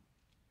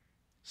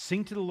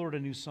 Sing to the Lord a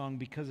new song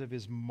because of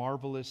his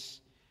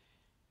marvelous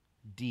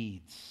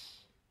deeds.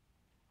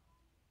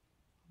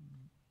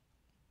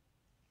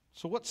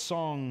 So what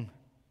song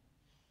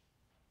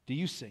do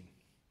you sing?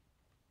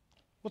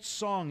 What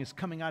song is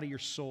coming out of your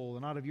soul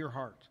and out of your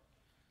heart?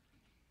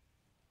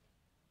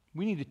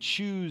 We need to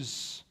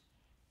choose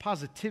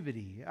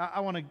positivity.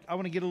 I want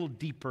to get a little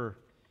deeper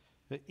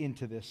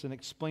into this and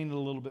explain it a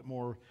little bit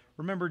more.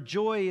 Remember,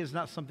 joy is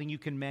not something you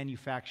can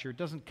manufacture. It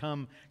doesn't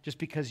come just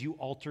because you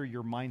alter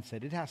your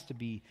mindset. It has to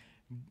be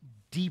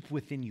deep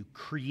within you,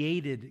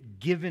 created,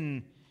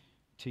 given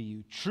to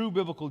you. True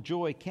biblical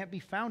joy can't be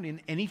found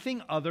in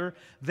anything other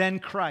than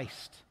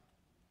Christ.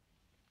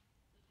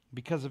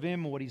 Because of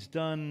him and what he's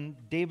done,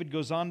 David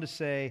goes on to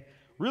say,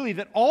 really,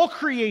 that all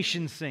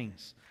creation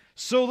sings.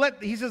 So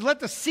he says, let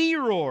the sea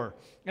roar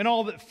and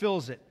all that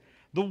fills it,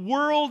 the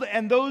world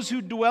and those who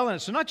dwell in it.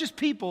 So not just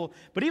people,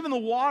 but even the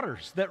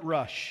waters that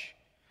rush.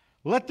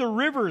 Let the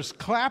rivers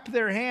clap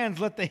their hands.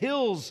 Let the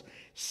hills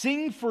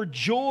sing for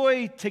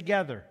joy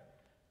together.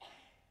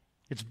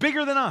 It's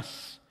bigger than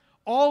us.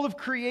 All of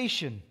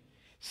creation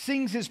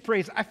sings his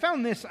praise. I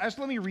found this.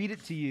 Let me read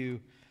it to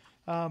you.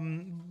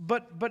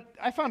 But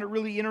I found it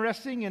really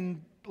interesting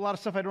and a lot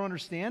of stuff I don't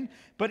understand.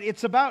 But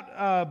it's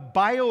about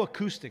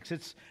bioacoustics.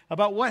 It's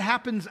about what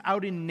happens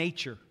out in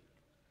nature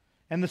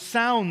and the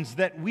sounds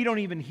that we don't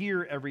even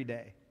hear every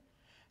day.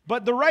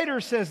 But the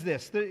writer says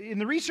this. In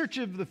the research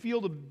of the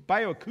field of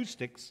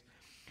bioacoustics,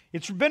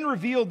 it's been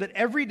revealed that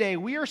every day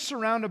we are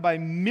surrounded by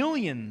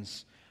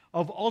millions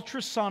of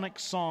ultrasonic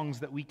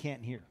songs that we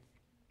can't hear.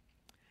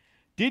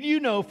 Did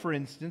you know, for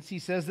instance, he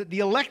says that the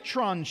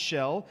electron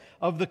shell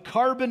of the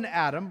carbon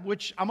atom,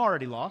 which I'm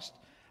already lost,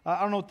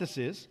 I don't know what this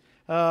is,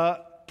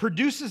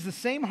 produces the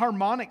same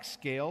harmonic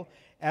scale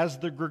as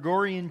the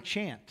Gregorian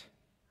chant?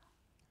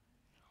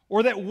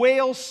 Or that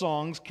whale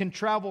songs can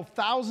travel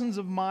thousands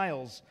of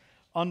miles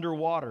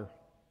underwater?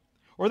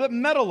 Or that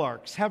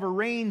meadowlarks have a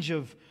range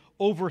of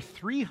over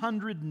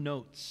 300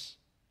 notes?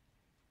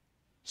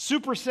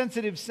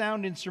 Supersensitive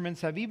sound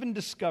instruments have even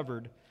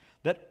discovered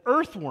that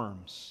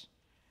earthworms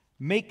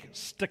make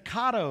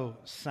staccato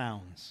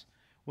sounds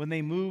when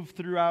they move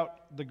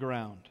throughout the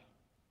ground.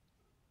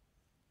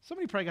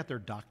 Somebody probably got their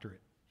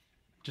doctorate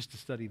just to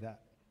study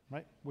that,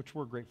 right? Which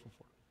we're grateful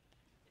for.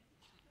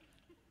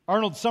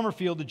 Arnold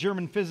Sommerfeld, a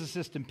German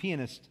physicist and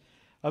pianist,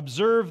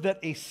 observed that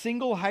a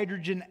single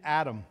hydrogen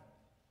atom,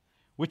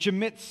 which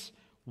emits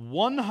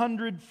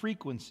 100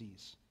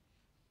 frequencies,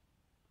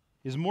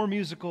 is more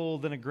musical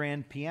than a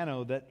grand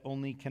piano that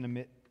only can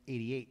emit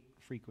 88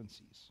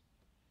 frequencies.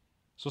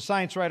 So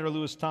science writer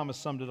Lewis Thomas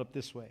summed it up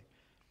this way.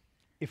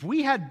 If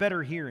we had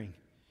better hearing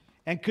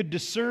and could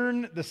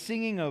discern the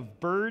singing of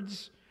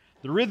birds,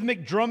 the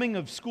rhythmic drumming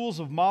of schools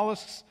of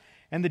mollusks,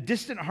 and the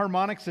distant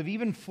harmonics of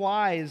even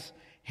flies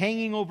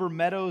hanging over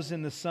meadows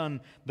in the sun,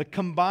 the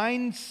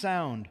combined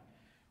sound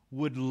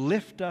would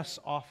lift us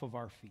off of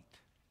our feet.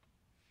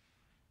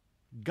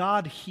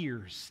 God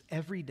hears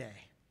every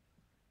day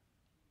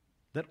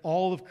that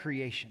all of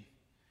creation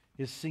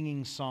is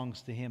singing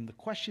songs to him. The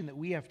question that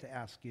we have to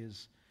ask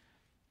is,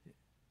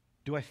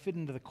 do I fit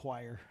into the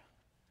choir?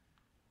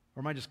 Or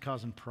am I just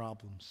causing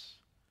problems?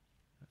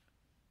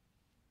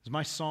 Is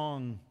my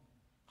song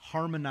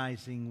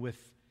harmonizing with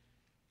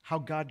how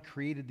God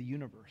created the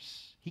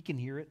universe? He can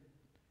hear it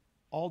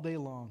all day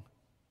long.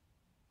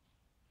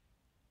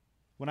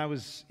 When I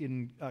was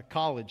in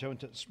college, I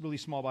went to a really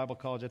small Bible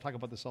college. I talk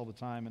about this all the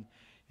time. And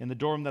in the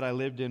dorm that I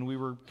lived in, we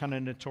were kind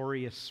of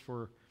notorious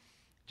for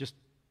just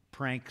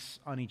pranks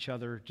on each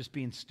other, just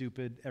being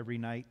stupid every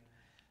night.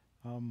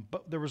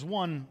 But there was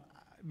one,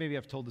 maybe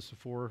I've told this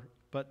before,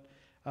 but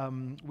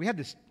we had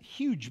this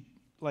huge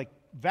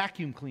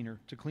vacuum cleaner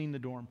to clean the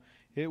dorm.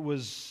 It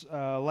was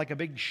like a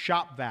big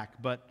shop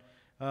vac, but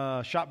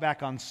shot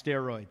back on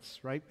steroids,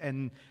 right?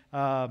 And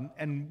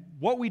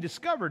what we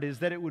discovered is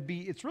that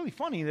it's really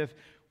funny that if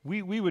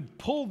we would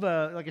pull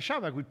like a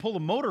shot vac, we'd pull the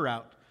motor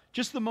out,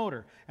 just the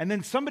motor, and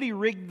then somebody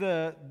rigged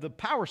the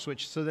power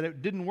switch so that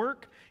it didn't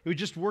work. It would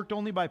just worked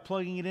only by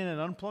plugging it in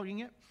and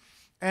unplugging it.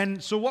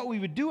 And so what we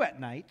would do at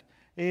night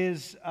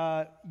is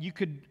you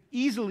could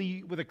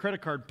easily, with a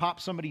credit card, pop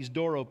somebody's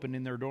door open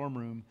in their dorm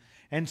room.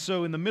 And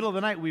so in the middle of the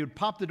night, we would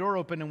pop the door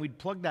open and we'd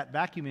plug that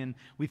vacuum in.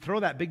 We'd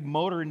throw that big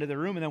motor into the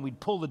room and then we'd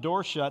pull the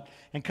door shut.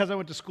 And because I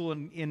went to school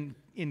in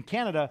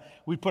Canada,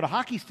 we'd put a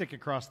hockey stick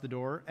across the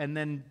door and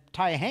then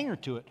tie a hanger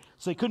to it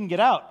so they couldn't get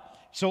out.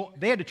 So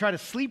they had to try to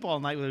sleep all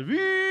night with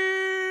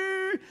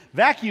a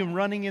vacuum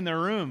running in their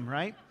room,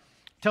 right?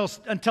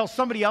 Until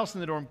somebody else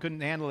in the dorm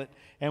couldn't handle it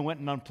and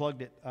went and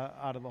unplugged it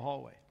out of the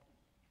hallway.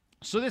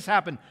 So this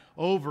happened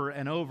over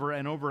and over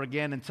and over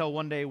again until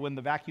one day when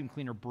the vacuum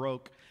cleaner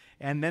broke,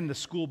 and then the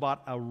school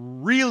bought a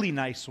really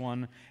nice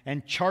one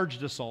and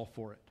charged us all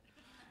for it.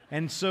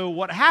 And so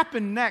what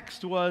happened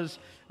next was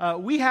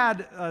we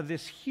had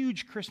this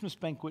huge Christmas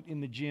banquet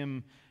in the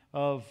gym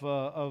of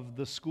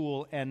the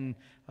school, and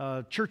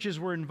churches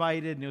were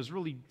invited, and it was a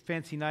really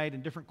fancy night,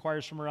 and different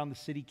choirs from around the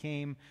city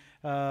came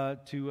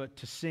to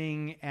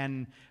sing.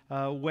 And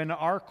when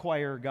our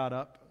choir got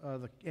up,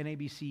 the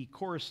NABC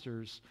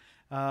choristers,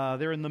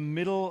 they're in the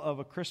middle of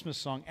a Christmas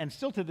song, and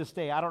still to this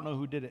day, I don't know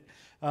who did it,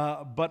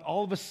 but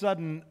all of a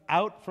sudden,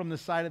 out from the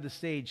side of the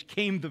stage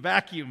came the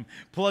vacuum,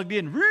 plugged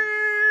in,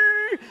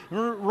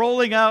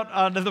 rolling out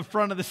onto the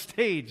front of the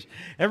stage.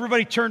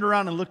 Everybody turned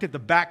around and looked at the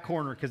back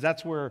corner, because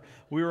that's where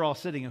we were all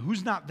sitting. And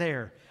who's not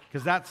there?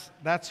 Because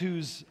that's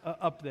who's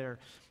up there.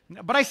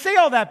 But I say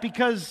all that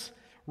because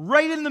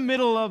right in the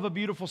middle of a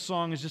beautiful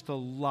song is just a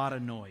lot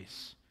of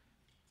noise.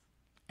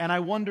 And I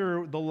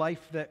wonder the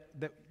life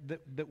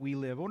that we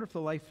live. I wonder if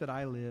the life that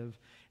I live,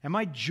 am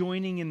I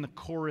joining in the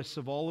chorus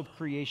of all of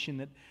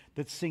creation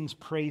that sings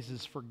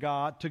praises for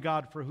God, to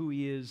God for who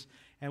He is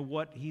and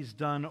what He's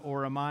done,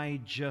 or am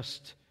I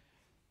just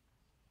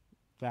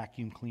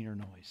vacuum cleaner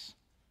noise?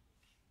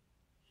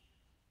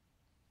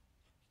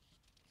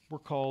 We're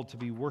called to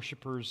be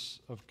worshipers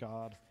of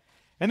God.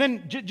 And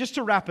then just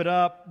to wrap it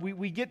up,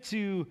 we get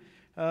to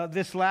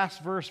this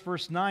last verse,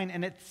 verse 9,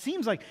 and it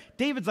seems like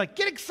David's like,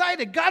 get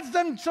excited. God's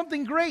done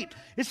something great.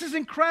 This is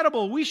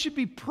incredible. We should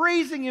be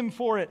praising Him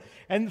for it.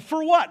 And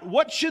for what?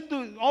 What should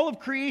all of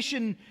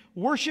creation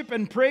worship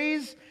and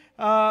praise?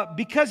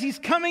 Because He's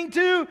coming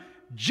to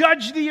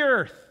judge the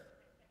earth.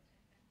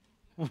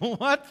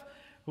 What?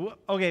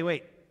 Okay,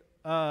 wait.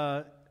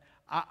 Now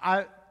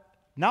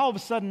all of a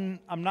sudden,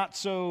 I'm not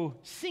so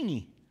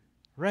singy,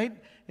 right?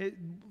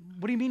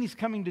 What do you mean He's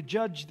coming to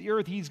judge the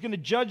earth? He's going to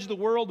judge the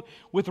world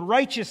with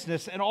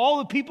righteousness, and all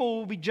the people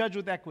will be judged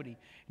with equity.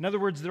 In other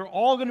words, they're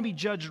all going to be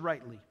judged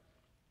rightly.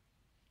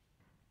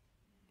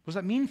 What does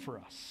that mean for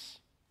us?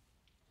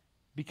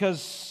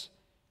 Because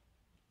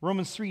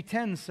Romans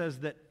 3:10 says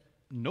that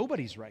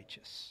nobody's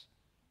righteous.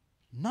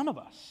 None of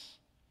us.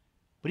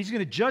 But He's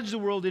going to judge the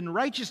world in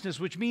righteousness,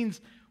 which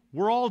means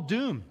we're all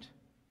doomed.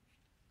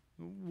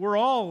 We're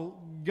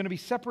all going to be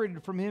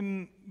separated from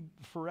Him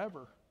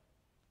forever.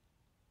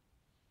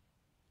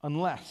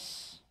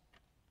 Unless,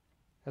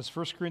 as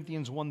 1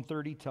 Corinthians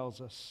 1:30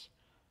 tells us,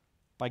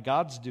 by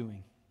God's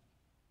doing,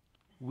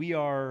 we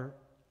are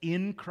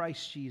in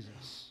Christ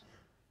Jesus,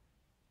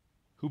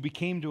 who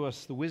became to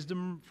us the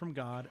wisdom from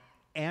God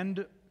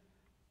and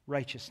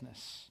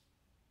righteousness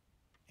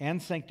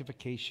and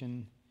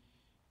sanctification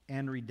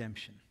and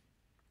redemption.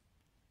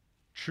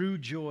 True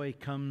joy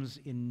comes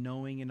in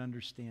knowing and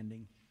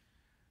understanding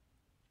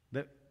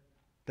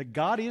that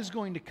God is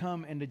going to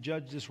come and to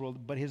judge this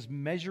world, but His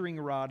measuring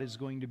rod is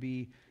going to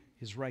be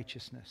His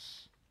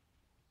righteousness.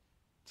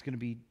 It's going to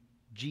be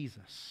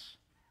Jesus.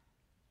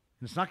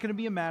 And it's not going to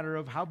be a matter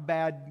of how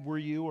bad were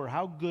you or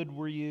how good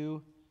were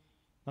you.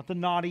 Not the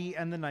naughty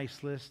and the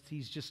nice list.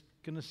 He's just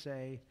going to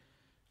say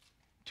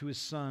to His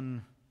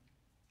Son,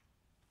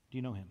 do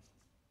you know Him?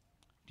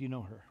 Do you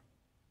know her?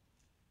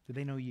 Do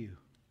they know you?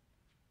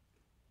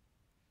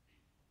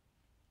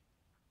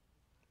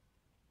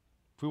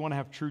 If we want to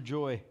have true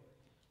joy,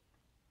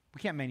 we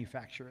can't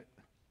manufacture it.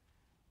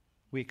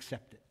 We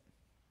accept it.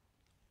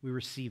 We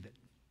receive it.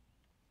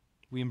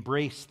 We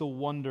embrace the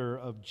wonder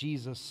of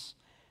Jesus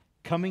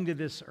coming to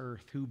this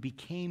earth, who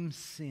became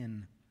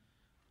sin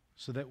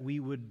so that we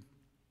would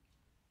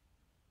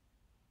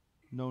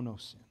know no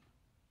sin.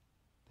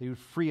 That He would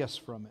free us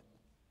from it.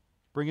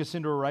 Bring us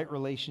into a right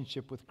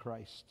relationship with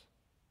Christ.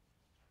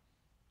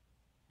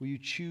 Will you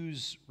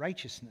choose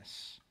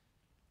righteousness?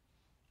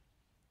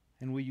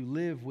 And will you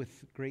live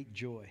with great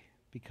joy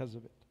because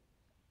of it?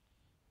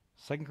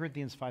 2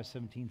 Corinthians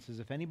 5:17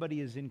 says, if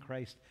anybody is in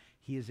Christ,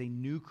 he is a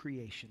new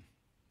creation.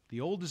 The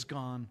old is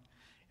gone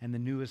and the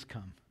new has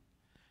come.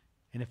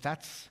 And if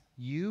that's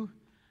you,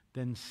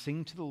 then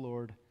sing to the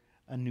Lord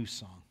a new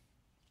song.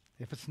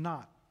 If it's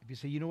not, if you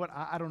say, you know what,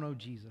 I don't know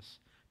Jesus,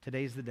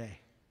 today's the day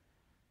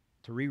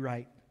to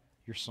rewrite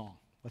your song.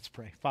 Let's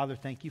pray. Father,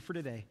 thank you for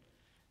today.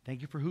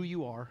 Thank you for who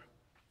you are.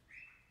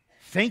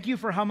 Thank you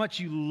for how much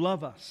you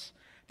love us.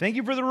 Thank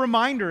you for the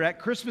reminder at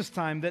Christmas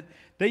time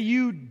that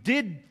you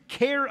did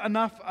care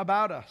enough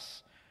about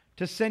us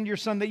to send your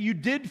Son, that you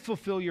did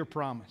fulfill your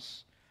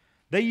promise,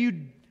 that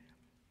you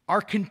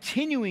are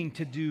continuing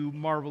to do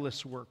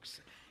marvelous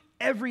works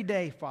every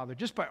day, Father,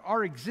 just by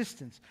our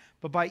existence,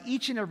 but by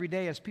each and every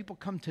day as people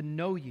come to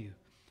know you,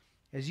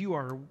 as you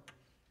are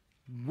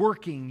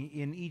working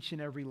in each and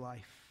every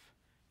life.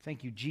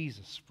 Thank you,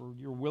 Jesus, for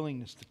your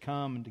willingness to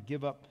come and to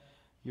give up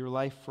your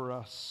life for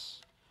us.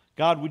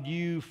 God, would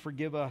you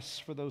forgive us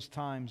for those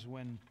times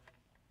when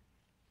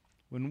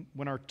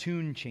our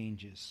tune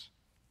changes,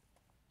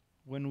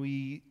 when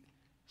we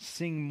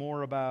sing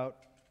more about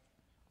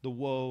the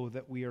woe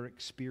that we are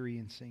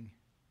experiencing.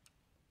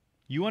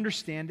 You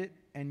understand it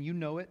and you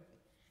know it.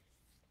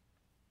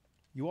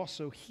 You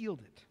also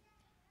healed it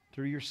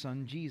through your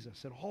Son,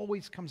 Jesus. It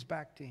always comes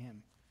back to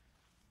him.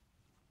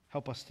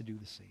 Help us to do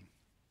the same.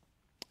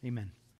 Amen.